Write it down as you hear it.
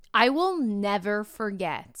I will never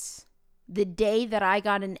forget the day that I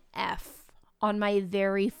got an F on my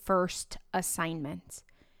very first assignment.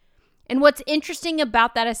 And what's interesting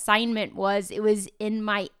about that assignment was it was in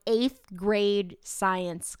my 8th grade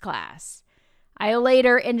science class. I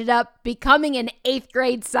later ended up becoming an 8th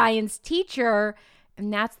grade science teacher,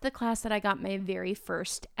 and that's the class that I got my very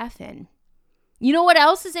first F in. You know what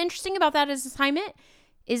else is interesting about that assignment?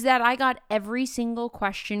 Is that I got every single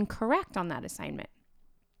question correct on that assignment.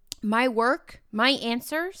 My work, my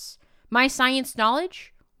answers, my science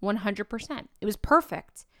knowledge, 100%. It was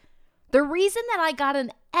perfect. The reason that I got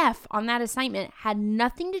an F on that assignment had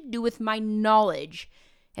nothing to do with my knowledge.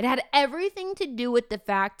 It had everything to do with the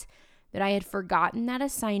fact that I had forgotten that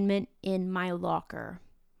assignment in my locker.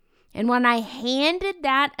 And when I handed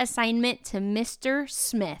that assignment to Mr.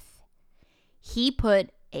 Smith, he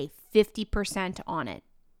put a 50% on it.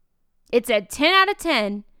 It said 10 out of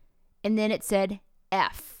 10, and then it said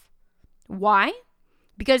F. Why?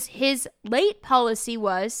 Because his late policy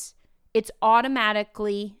was it's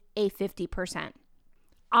automatically a 50%.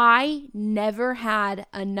 I never had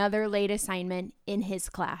another late assignment in his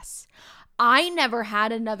class. I never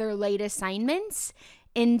had another late assignments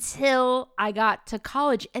until I got to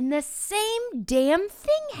college, and the same damn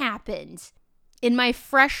thing happened. In my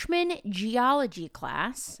freshman geology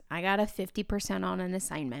class, I got a 50% on an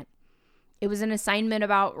assignment. It was an assignment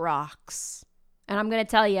about rocks. And I'm going to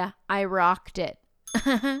tell you, I rocked it.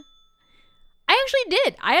 I actually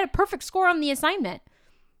did. I had a perfect score on the assignment.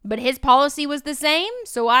 But his policy was the same,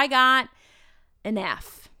 so I got an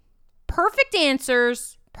F. Perfect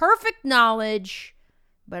answers, perfect knowledge,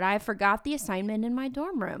 but I forgot the assignment in my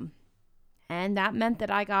dorm room. And that meant that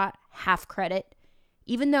I got half credit,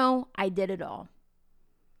 even though I did it all.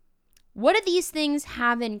 What do these things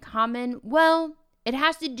have in common? Well, it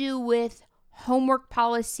has to do with homework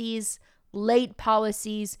policies, late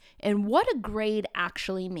policies, and what a grade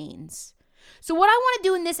actually means. So what I want to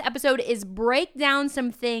do in this episode is break down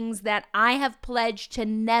some things that I have pledged to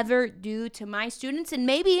never do to my students, and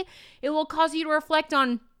maybe it will cause you to reflect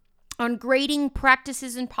on grading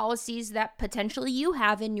practices and policies that potentially you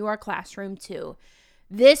have in your classroom too.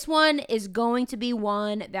 This one is going to be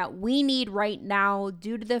one that we need right now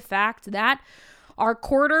due to the fact that our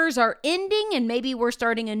quarters are ending and maybe we're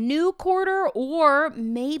starting a new quarter, or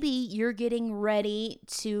maybe you're getting ready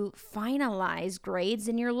to finalize grades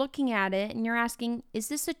and you're looking at it and you're asking, is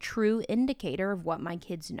this a true indicator of what my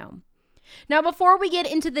kids know? Now, before we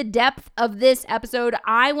get into the depth of this episode,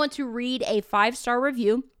 I want to read a 5-star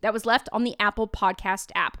review that was left on the Apple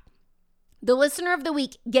Podcast app. The listener of the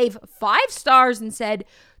week gave 5 stars and said,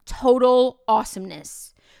 total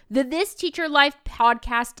awesomeness. The This Teacher Life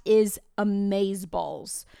podcast is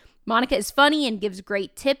amazeballs. Monica is funny and gives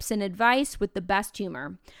great tips and advice with the best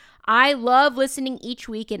humor. I love listening each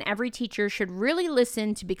week, and every teacher should really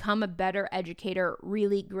listen to become a better educator.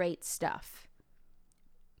 Really great stuff.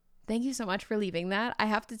 Thank you so much for leaving that. I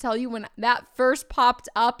have to tell you, when that first popped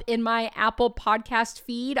up in my Apple Podcast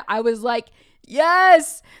feed, I was like,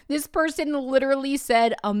 yes, this person literally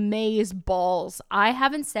said amazeballs. I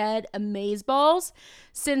haven't said amazeballs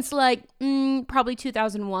since probably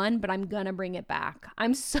 2001, but I'm gonna bring it back.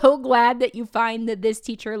 I'm so glad that you find that This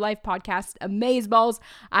Teacher Life podcast amazeballs.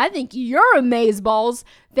 I think you're amazeballs.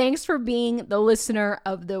 Thanks for being the listener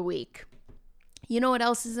of the week. You know what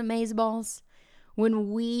else is amazeballs?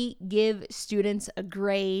 When we give students a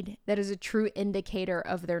grade that is a true indicator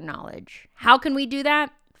of their knowledge. How can we do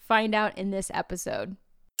that? Find out in this episode.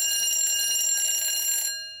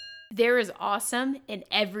 There is awesome in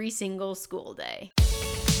every single school day.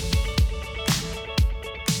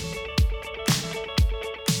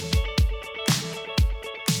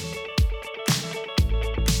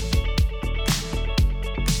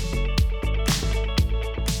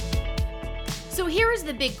 So here is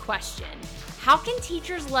the big question. How can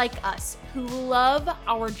teachers like us who love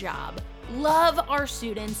our job, love our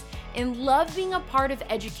students, and love being a part of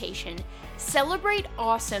education celebrate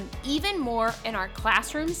awesome even more in our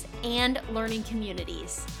classrooms and learning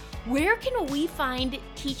communities? Where can we find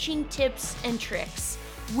teaching tips and tricks?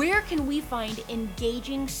 Where can we find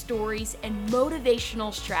engaging stories and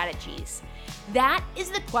motivational strategies? That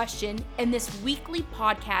is the question, and this weekly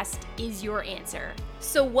podcast is your answer.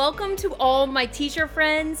 So welcome to all my teacher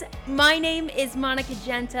friends. My name is Monica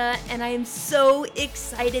Genta, and I am so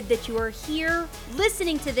excited that you are here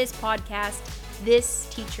listening to this podcast, This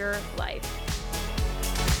Teacher Life.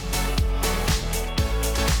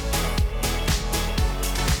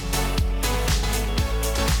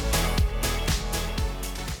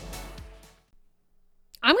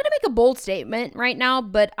 I'm going to make a bold statement right now,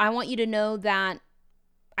 but I want you to know that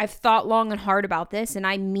I've thought long and hard about this, and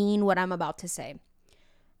I mean what I'm about to say.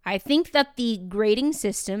 I think that the grading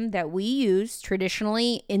system that we use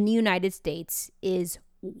traditionally in the United States is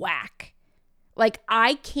whack. Like,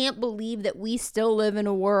 I can't believe that we still live in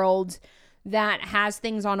a world that has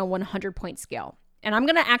things on a 100-point scale. And I'm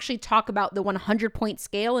going to actually talk about the 100-point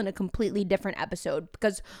scale in a completely different episode,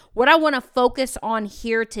 because what I want to focus on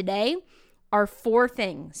here today are 4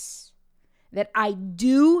 things that I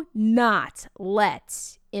do not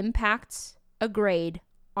let impact a grade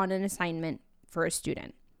on an assignment for a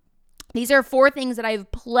student. These are 4 things that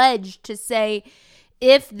I've pledged to say,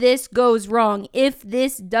 if this goes wrong, if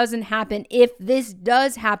this doesn't happen, if this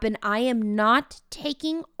does happen, I am not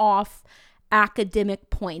taking off academic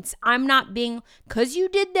points. I'm not being, because you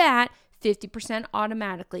did that, 50%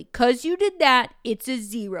 automatically. Because you did that, it's a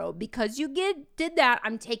 0. Because you did that,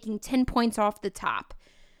 I'm taking 10 points off the top.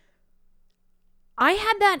 I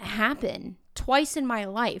had that happen twice in my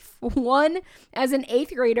life. One as an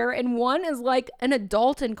 8th grader and one as like an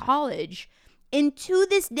adult in college. And to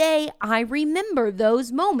this day, I remember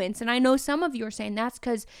those moments. And I know some of you are saying that's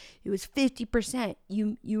because it was 50%.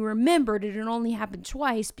 You remembered it and only happened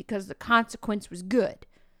twice because the consequence was good.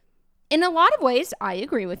 In a lot of ways, I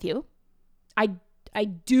agree with you. I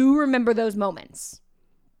do remember those moments.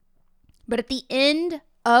 But at the end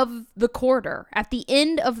of the quarter, at the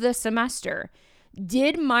end of the semester,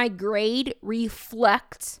 did my grade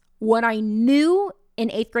reflect what I knew in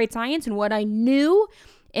 8th grade science and what I knew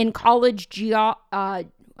in college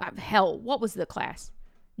what was the class?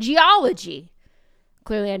 Geology.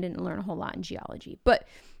 Clearly, I didn't learn a whole lot in geology. But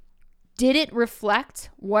did it reflect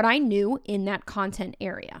what I knew in that content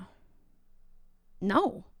area?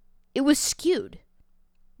 No. It was skewed.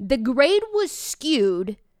 The grade was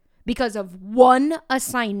skewed because of one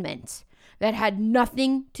assignment that had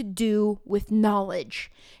nothing to do with knowledge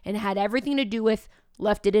and had everything to do with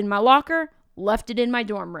left it in my locker, left it in my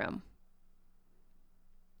dorm room.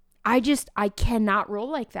 I cannot roll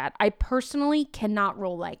like that. I personally cannot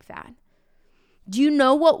roll like that. Do you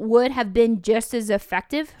know what would have been just as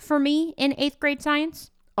effective for me in 8th grade science?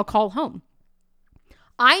 A call home.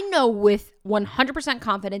 I know with 100%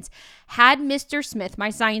 confidence, had Mr. Smith, my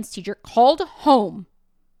science teacher, called home,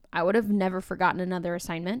 I would have never forgotten another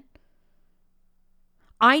assignment.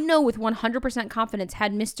 I know with 100% confidence,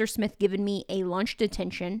 had Mr. Smith given me a lunch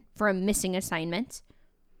detention for a missing assignment,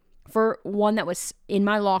 for one that was in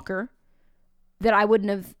my locker, that I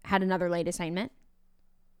wouldn't have had another late assignment.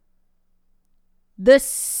 The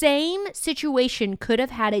same situation could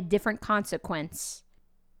have had a different consequence,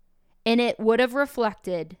 and it would have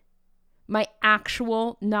reflected my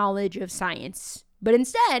actual knowledge of science. But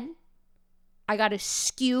instead, I got a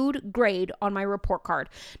skewed grade on my report card.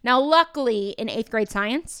 Now, luckily, in 8th grade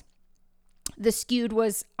science, the skewed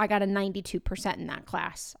was, I got a 92% in that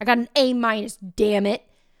class. I got an A-, damn it,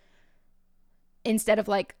 instead of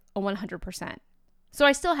like a 100%. So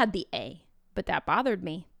I still had the A, but that bothered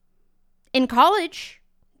me. In college,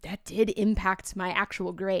 that did impact my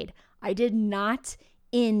actual grade. I did not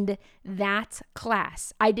end that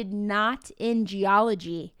class. I did not end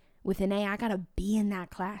geology with an A. I got a B in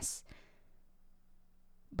that class.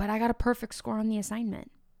 But I got a perfect score on the assignment.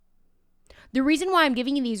 The reason why I'm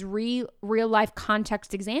giving you these real life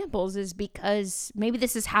context examples is because maybe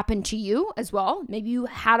this has happened to you as well. Maybe you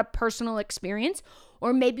had a personal experience,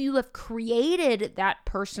 or maybe you have created that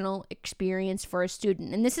personal experience for a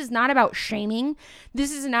student. And this is not about shaming.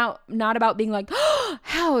 This is not about being like, oh,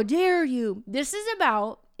 how dare you? This is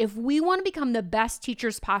about, if we want to become the best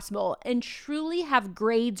teachers possible and truly have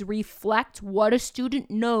grades reflect what a student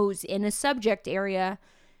knows in a subject area,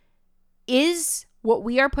 is what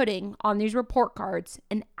we are putting on these report cards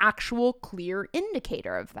an actual clear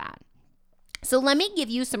indicator of that? So let me give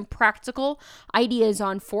you some practical ideas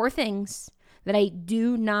on 4 things that I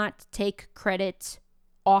do not take credit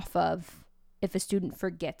off of if a student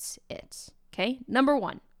forgets it. Okay? Number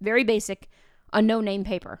 1, very basic, a no-name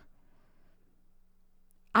paper.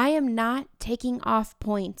 I am not taking off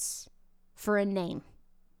points for a name.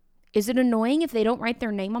 Is it annoying if they don't write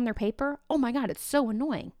their name on their paper? Oh my God, it's so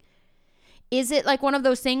annoying. Is it like one of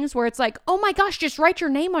those things where it's like, oh my gosh, just write your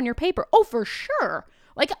name on your paper? Oh, for sure.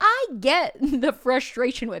 Like, I get the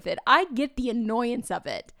frustration with it. I get the annoyance of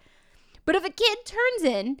it. But if a kid turns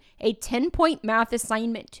in a 10-point math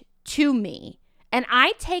assignment to me and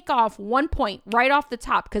I take off 1 point right off the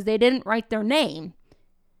top because they didn't write their name,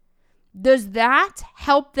 does that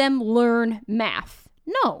help them learn math?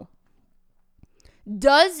 No.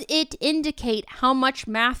 Does it indicate how much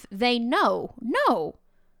math they know? No.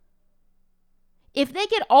 If they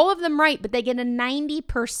get all of them right, but they get a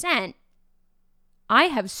 90%, I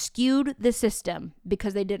have skewed the system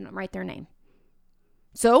because they didn't write their name.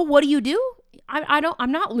 So what do?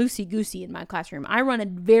 I'm not loosey-goosey in my classroom. I run a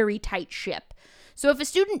very tight ship. So if a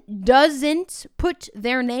student doesn't put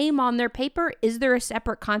their name on their paper, is there a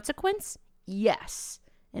separate consequence? Yes.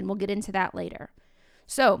 And we'll get into that later.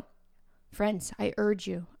 So, friends, I urge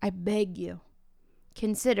you, I beg you,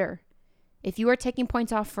 consider if you are taking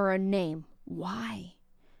points off for a name, why?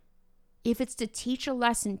 If it's to teach a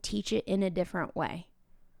lesson, teach it in a different way.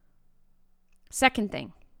 Second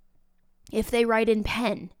thing, if they write in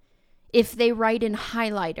pen, if they write in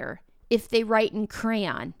highlighter, if they write in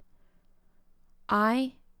crayon,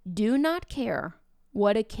 I do not care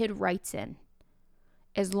what a kid writes in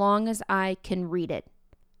as long as I can read it.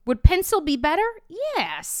 Would pencil be better?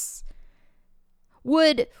 Yes.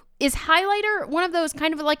 Is highlighter one of those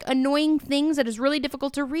kind of like annoying things that is really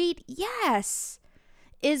difficult to read? Yes.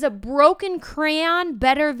 Is a broken crayon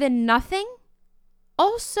better than nothing?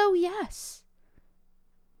 Also, yes.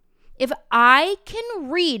 If I can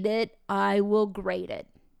read it, I will grade it.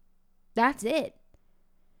 That's it.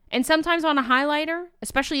 And sometimes on a highlighter,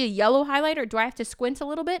 especially a yellow highlighter, do I have to squint a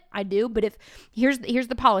little bit? I do, but here's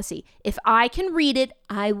the policy. If I can read it,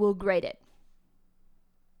 I will grade it.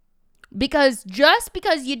 Because just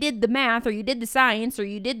because you did the math or you did the science or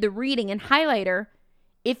you did the reading and highlighter,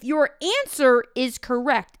 if your answer is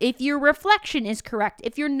correct, if your reflection is correct,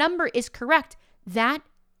 if your number is correct, that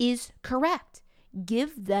is correct.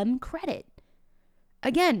 Give them credit.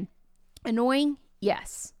 Again, annoying?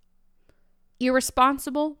 Yes.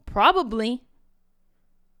 Irresponsible? Probably.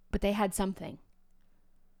 But they had something.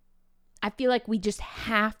 I feel like we just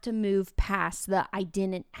have to move past the I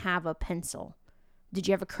didn't have a pencil. Did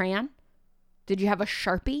you have a crayon? Did you have a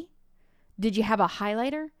Sharpie? Did you have a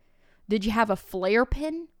highlighter? Did you have a flare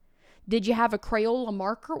pen? Did you have a Crayola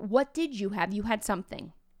marker? What did you have? You had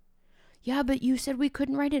something. Yeah, but you said we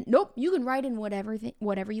couldn't write in. Nope, you can write in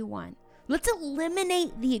whatever you want. Let's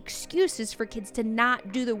eliminate the excuses for kids to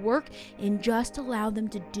not do the work and just allow them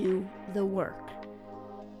to do the work.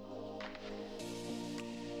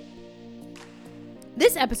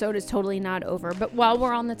 This episode is totally not over, but while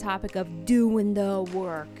we're on the topic of doing the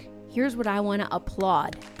work, here's what I want to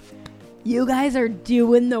applaud. You guys are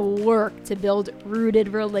doing the work to build rooted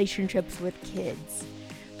relationships with kids.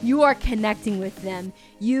 You are connecting with them.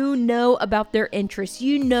 You know about their interests.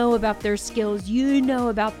 You know about their skills. You know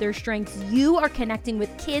about their strengths. You are connecting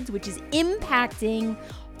with kids, which is impacting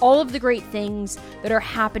all of the great things that are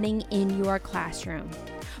happening in your classroom.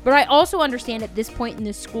 But I also understand at this point in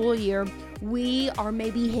the school year, we are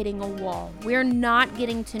maybe hitting a wall. We're not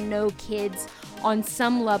getting to know kids on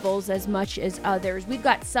some levels as much as others. We've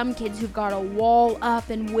got some kids who've got a wall up,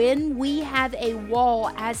 and when we have a wall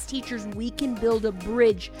as teachers, we can build a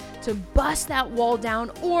bridge to bust that wall down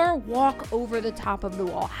or walk over the top of the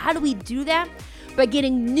wall. How do we do that? By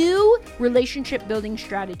getting new relationship building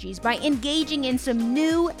strategies, by engaging in some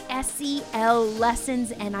new SEL lessons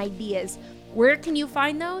and ideas. Where can you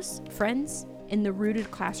find those? Friends, in the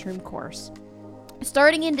Rooted Classroom course.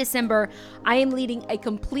 Starting in December, I am leading a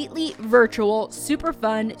completely virtual, super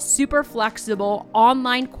fun, super flexible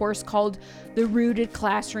online course called The Rooted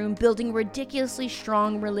Classroom, Building Ridiculously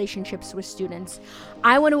Strong Relationships with Students.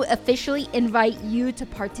 I want to officially invite you to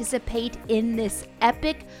participate in this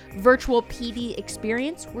epic virtual PD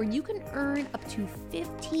experience where you can earn up to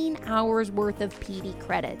 15 hours worth of PD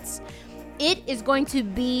credits. It is going to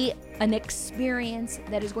be an experience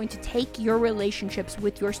that is going to take your relationships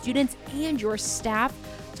with your students and your staff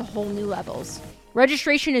to whole new levels.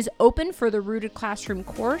 Registration is open for the Rooted Classroom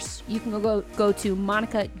course. You can go to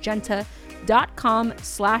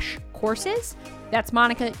monicagenta.com/courses. That's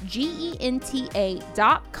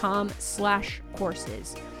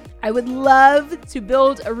monicagenta.com/courses. I would love to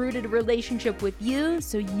build a rooted relationship with you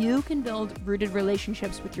so you can build rooted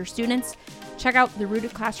relationships with your students. Check out the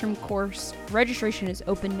Rooted Classroom course. Registration is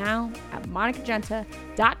open now at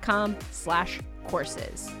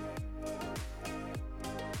monicagenta.com/courses.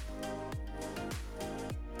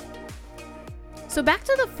 So back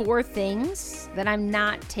to the 4 things that I'm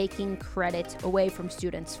not taking credit away from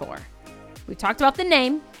students for. We talked about the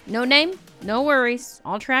name. No name, no worries.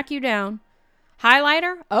 I'll track you down.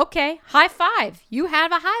 Highlighter? Okay. High five. You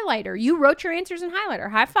have a highlighter. You wrote your answers in highlighter.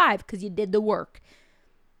 High five because you did the work.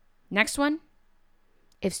 Next one.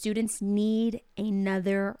 If students need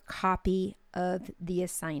another copy of the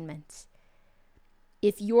assignment.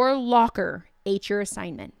 If your locker ate your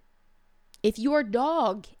assignment. If your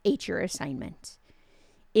dog ate your assignment.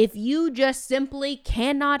 If you just simply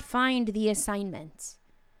cannot find the assignment.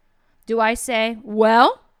 Do I say,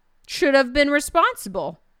 well, should have been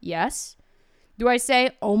responsible? Yes. Do I say,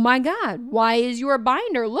 oh my God, why is your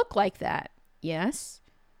binder look like that? Yes.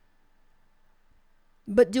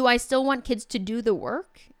 But do I still want kids to do the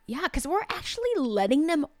work? Yeah, because we're actually letting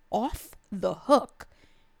them off the hook.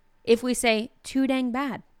 If we say, too dang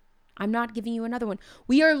bad, I'm not giving you another one.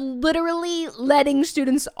 We are literally letting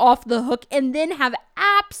students off the hook and then have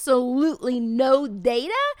absolutely no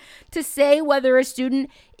data to say whether a student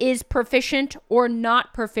is proficient or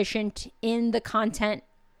not proficient in the content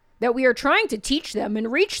that we are trying to teach them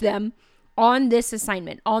and reach them on this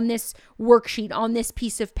assignment, on this worksheet, on this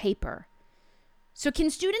piece of paper. So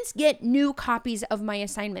can students get new copies of my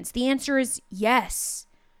assignments? The answer is yes,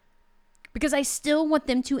 because I still want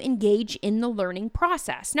them to engage in the learning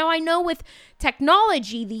process. Now, I know with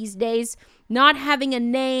technology these days, not having a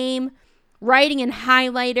name, writing in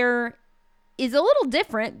highlighter is a little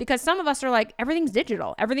different because some of us are like, everything's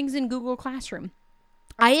digital. Everything's in Google Classroom.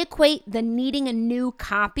 I equate the needing a new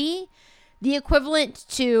copy, the equivalent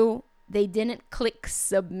to they didn't click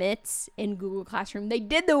submit in Google Classroom. They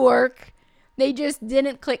did the work. They just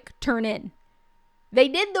didn't click turn in. They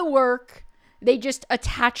did the work. They just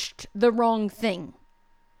attached the wrong thing.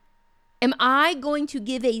 Am I going to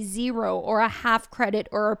give a 0 or a half credit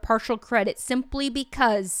or a partial credit simply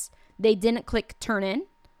because they didn't click turn in?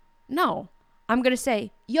 No. I'm going to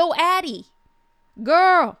say, yo, Addie,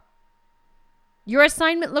 girl, your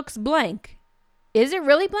assignment looks blank. Is it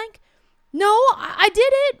really blank? No, I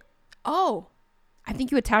did it. Oh, I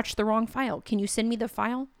think you attached the wrong file. Can you send me the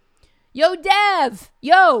file? Yo, Dev,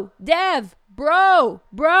 bro.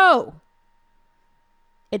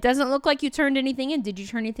 It doesn't look like you turned anything in. Did you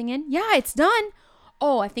turn anything in? Yeah, it's done.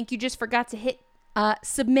 Oh, I think you just forgot to hit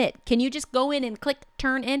submit. Can you just go in and click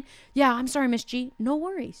turn in? Yeah, I'm sorry, Miss G. No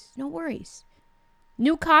worries.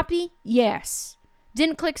 New copy? Yes.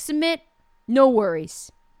 Didn't click submit? No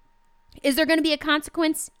worries. Is there going to be a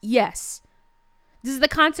consequence? Yes. Does the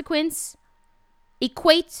consequence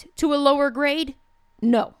equate to a lower grade?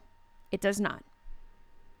 No, it does not.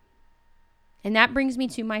 And that brings me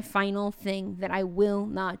to my final thing that I will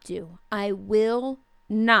not do. I will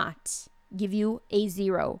not give you a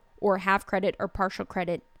 0 or half credit or partial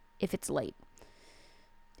credit if it's late,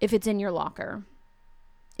 if it's in your locker,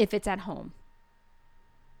 if it's at home.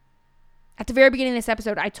 At the very beginning of this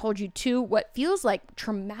episode, I told you 2 what feels like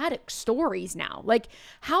traumatic stories now. Like,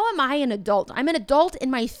 how am I an adult? I'm an adult in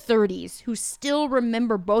my 30s who still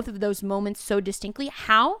remember both of those moments so distinctly.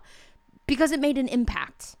 How? Because it made an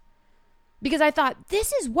impact. Because I thought,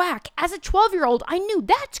 this is whack. As a 12-year-old, I knew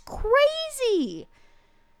that's crazy.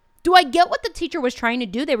 Do I get what the teacher was trying to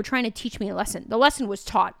do? They were trying to teach me a lesson. The lesson was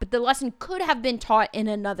taught, but the lesson could have been taught in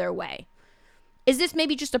another way. Is this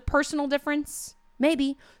maybe just a personal difference?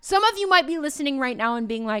 Maybe. Some of you might be listening right now and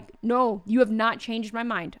being like, no, you have not changed my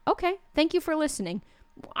mind. Okay, thank you for listening.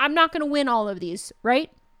 I'm not going to win all of these,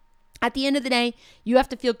 right? At the end of the day, you have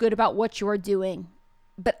to feel good about what you're doing.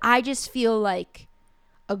 But I just feel like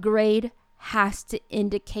a grade has to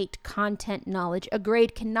indicate content knowledge. A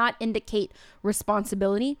grade cannot indicate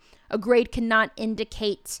responsibility. A grade cannot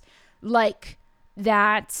indicate like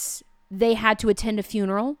that they had to attend a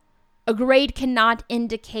funeral. A grade cannot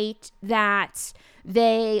indicate that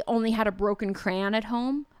they only had a broken crayon at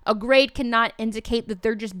home. A grade cannot indicate that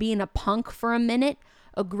they're just being a punk for a minute.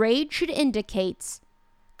 A grade should indicate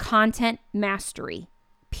content mastery,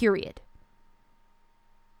 period.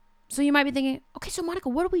 So you might be thinking, okay, so Monica,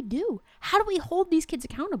 what do we do? How do we hold these kids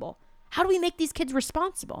accountable? How do we make these kids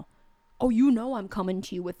responsible? Oh, you know I'm coming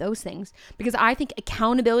to you with those things because I think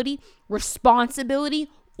accountability, responsibility,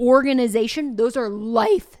 organization, those are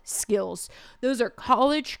life skills. Those are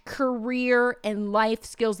college, career, and life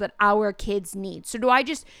skills that our kids need. So do I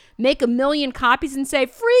just make 1 million copies and say,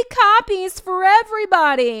 free copies for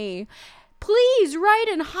everybody? Please write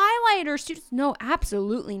in highlighter, students. No,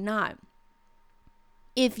 absolutely not.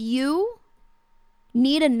 If you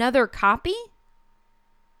need another copy,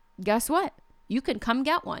 guess what? You can come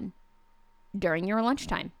get one during your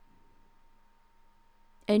lunchtime.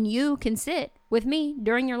 And you can sit with me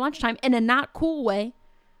during your lunchtime in a not cool way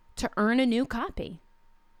to earn a new copy.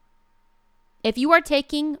 If you are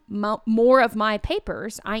taking more of my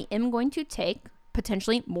papers, I am going to take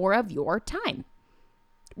potentially more of your time.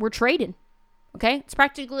 We're trading, okay? It's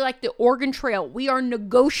practically like the Oregon Trail. We are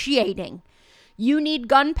negotiating. You need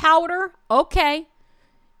gunpowder? Okay.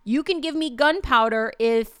 You can give me gunpowder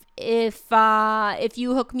if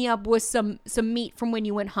you hook me up with some meat from when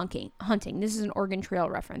you went hunting. This is an Oregon Trail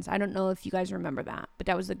reference. I don't know if you guys remember that, but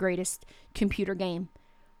that was the greatest computer game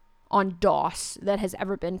on DOS that has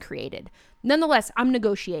ever been created. Nonetheless, I'm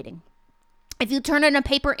negotiating. If you turn in a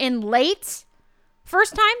paper in late,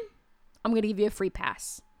 first time, I'm going to give you a free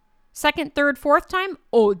pass. Second, third, fourth time,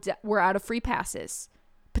 we're out of free passes.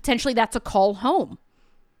 Potentially that's a call home.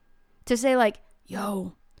 To say like,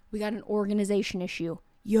 yo, we got an organization issue.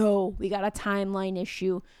 Yo, we got a timeline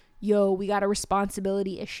issue. Yo, we got a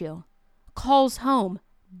responsibility issue. Calls home.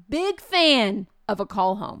 Big fan of a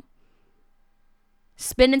call home.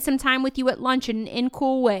 Spending some time with you at lunch in a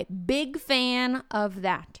cool way. Big fan of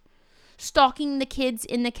that. Stalking the kids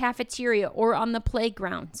in the cafeteria or on the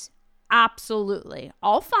playgrounds. Absolutely.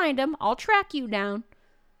 I'll find them. I'll track you down.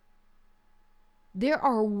 There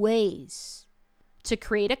are ways to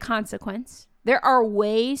create a consequence. There are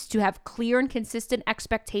ways to have clear and consistent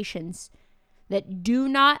expectations that do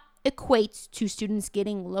not equate to students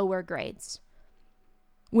getting lower grades.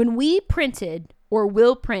 When we printed or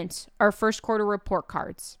will print our first quarter report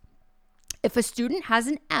cards, if a student has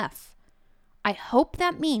an F, I hope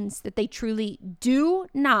that means that they truly do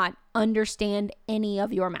not understand any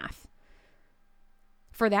of your math.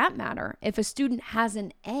 For that matter, if a student has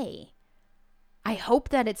an A, I hope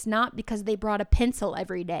that it's not because they brought a pencil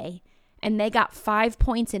every day and they got 5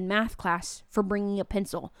 points in math class for bringing a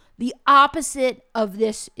pencil. The opposite of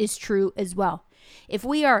this is true as well. If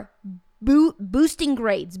we are boosting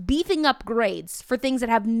grades, beefing up grades for things that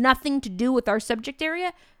have nothing to do with our subject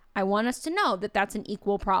area, I want us to know that that's an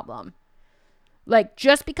equal problem. Like,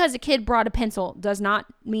 just because a kid brought a pencil does not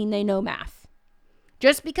mean they know math.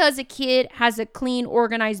 Just because a kid has a clean,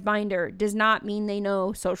 organized binder does not mean they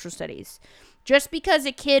know social studies. Just because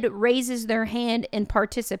a kid raises their hand and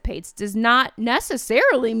participates does not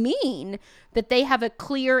necessarily mean that they have a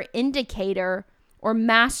clear indicator or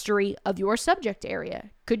mastery of your subject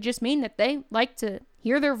area. Could just mean that they like to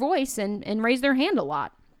hear their voice and raise their hand a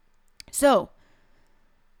lot. So,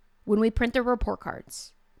 when we print the report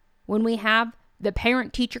cards, when we have the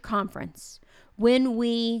parent-teacher conference, when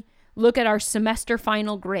we look at our semester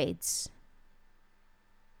final grades,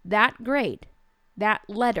 that grade, that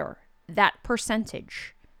letter, that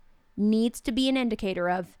percentage needs to be an indicator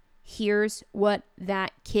of here's what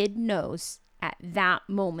that kid knows at that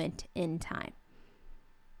moment in time.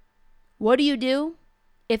 What do you do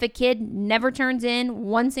if a kid never turns in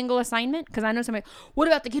one single assignment? Because I know somebody, what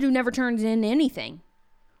about the kid who never turns in anything?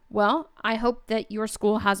 Well, I hope that your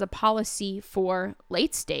school has a policy for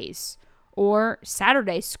late stays or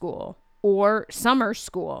Saturday school or summer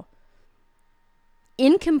school.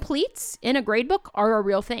 Incompletes in a gradebook are a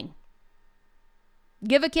real thing.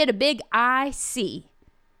 Give a kid a big IC.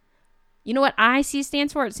 You know what IC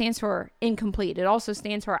stands for? It stands for incomplete. It also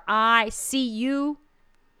stands for I see you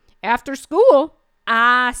after school.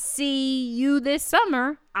 I see you this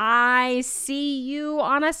summer. I see you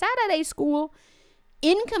on a Saturday school.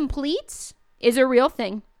 Incomplete is a real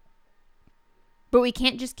thing. But we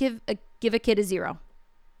can't just give a kid a 0.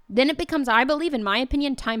 Then it becomes, I believe, in my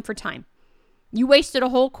opinion, time for time. You wasted a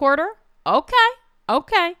whole quarter?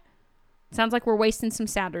 Okay. Sounds like we're wasting some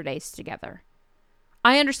Saturdays together.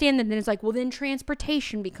 I understand that then it's like, well, then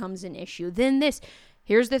transportation becomes an issue. Then this.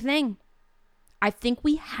 Here's the thing. I think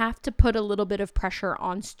we have to put a little bit of pressure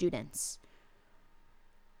on students.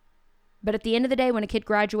 But at the end of the day, when a kid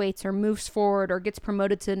graduates or moves forward or gets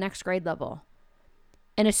promoted to the next grade level,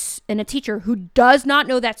 and a teacher who does not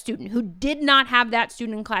know that student, who did not have that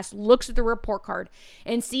student in class, looks at the report card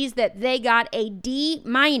and sees that they got a D-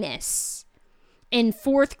 in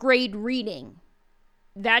 4th grade reading,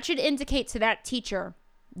 that should indicate to that teacher,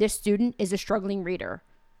 this student is a struggling reader,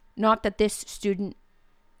 not that this student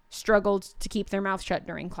struggled to keep their mouth shut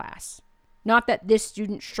during class, not that this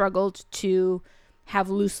student struggled to have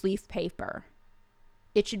loose leaf paper.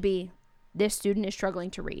 It should be, this student is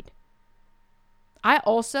struggling to read. I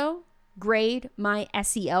also grade my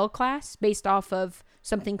SEL class based off of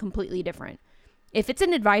something completely different. If it's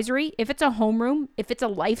an advisory, if it's a homeroom, if it's a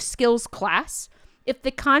life skills class, if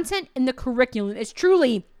the content in the curriculum is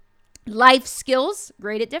truly life skills,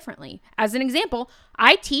 grade it differently. As an example,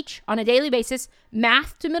 I teach on a daily basis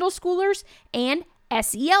math to middle schoolers and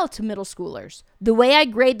SEL to middle schoolers. The way I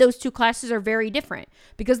grade those two classes are very different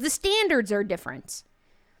because the standards are different.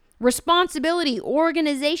 Responsibility,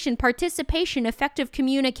 organization, participation, effective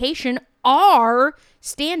communication are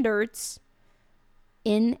standards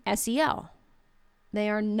in SEL. They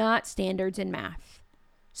are not standards in math.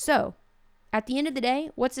 So, at the end of the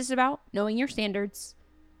day, what's this about? Knowing your standards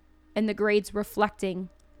and the grades reflecting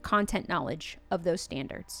content knowledge of those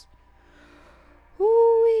standards.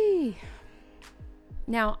 Woo-wee.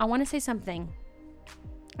 Now, I want to say something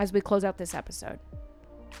as we close out this episode.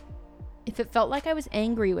 If it felt like I was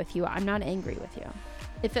angry with you, I'm not angry with you.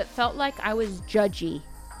 If it felt like I was judgy,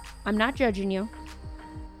 I'm not judging you.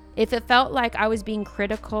 If it felt like I was being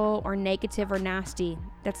critical or negative or nasty,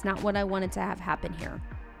 that's not what I wanted to have happen here.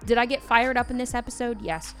 Did I get fired up in this episode?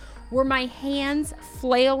 Yes. Were my hands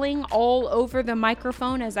flailing all over the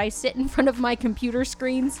microphone as I sit in front of my computer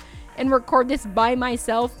screens and record this by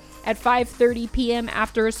myself at 5:30 p.m.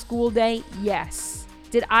 after a school day? Yes.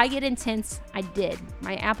 Did I get intense? I did.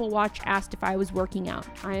 My Apple Watch asked if I was working out.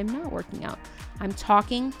 I am not working out. I'm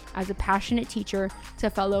talking as a passionate teacher to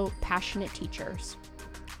fellow passionate teachers.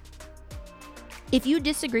 If you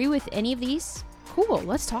disagree with any of these, cool,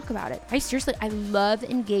 let's talk about it. I love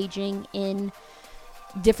engaging in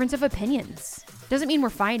difference of opinions. Doesn't mean we're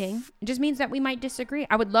fighting. It just means that we might disagree.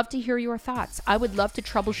 I would love to hear your thoughts. I would love to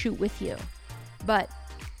troubleshoot with you. But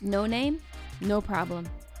no name, no problem.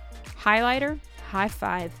 Highlighter, high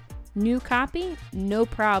five. New copy, no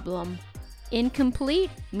problem. Incomplete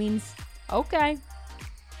means okay.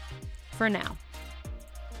 For now,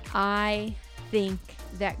 I think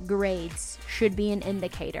that grades should be an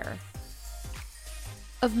indicator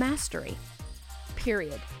of mastery,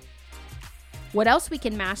 period. What else we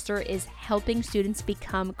can master is helping students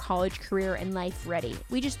become college, career, and life ready.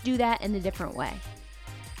 We just do that in a different way.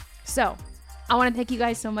 So, I want to thank you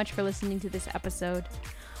guys so much for listening to this episode.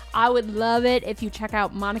 I would love it if you check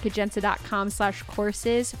out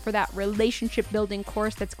monicagensa.com/courses for that relationship building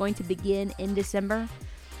course that's going to begin in December.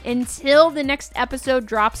 Until the next episode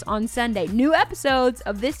drops on Sunday. New episodes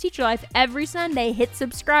of This Teacher Life every Sunday. Hit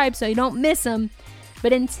subscribe so you don't miss them.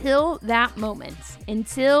 But until that moment,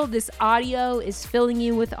 until this audio is filling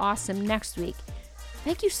you with awesome next week,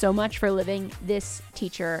 thank you so much for living this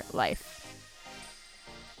teacher life.